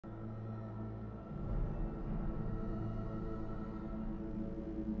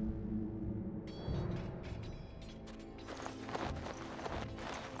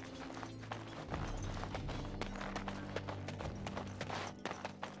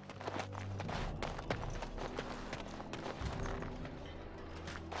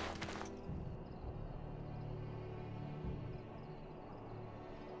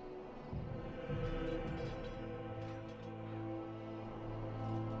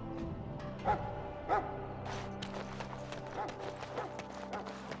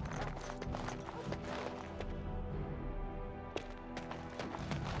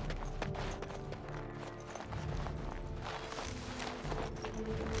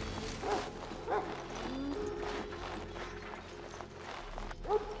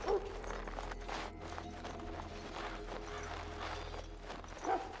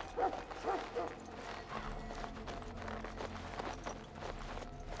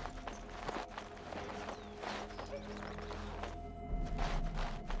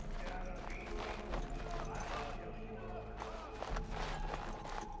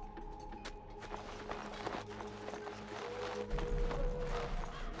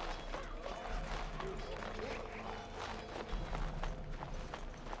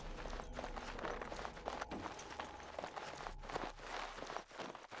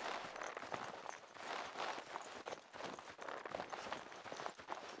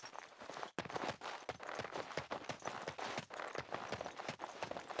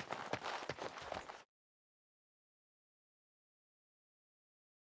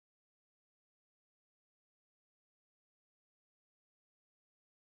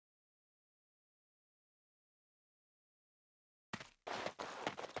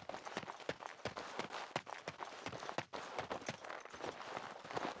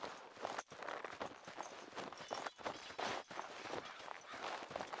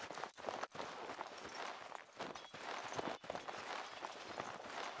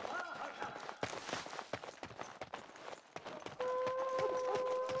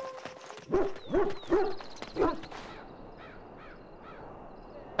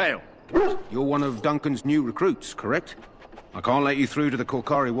Hail. You're one of Duncan's new recruits, correct? I can't let you through to the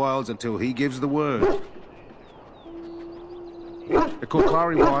Korkari Wilds until he gives the word. The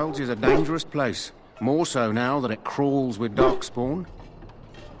Korkari Wilds is a dangerous place. More so now that it crawls with darkspawn.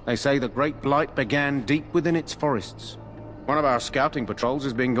 They say the Great Blight began deep within its forests. One of our scouting patrols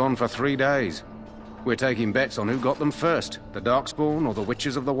has been gone for 3 days. We're taking bets on who got them first, the darkspawn or the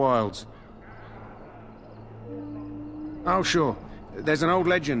Witches of the Wilds. Oh, sure. There's an old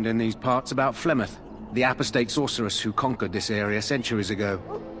legend in these parts about Flemeth, the apostate sorceress who conquered this area centuries ago.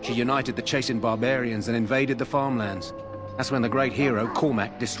 She united the chasing barbarians and invaded the farmlands. That's when the great hero,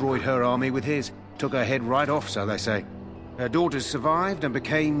 Cormac, destroyed her army with his. Took her head right off, so they say. Her daughters survived and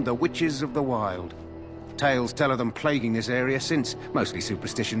became the Witches of the Wild. Tales tell of them plaguing this area since, mostly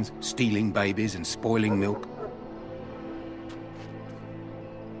superstitions, stealing babies and spoiling milk.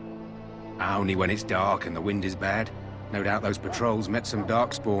 Only when it's dark and the wind is bad. No doubt those patrols met some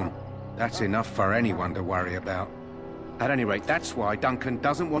darkspawn. That's enough for anyone to worry about. At any rate, that's why Duncan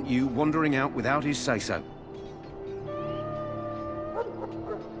doesn't want you wandering out without his say-so.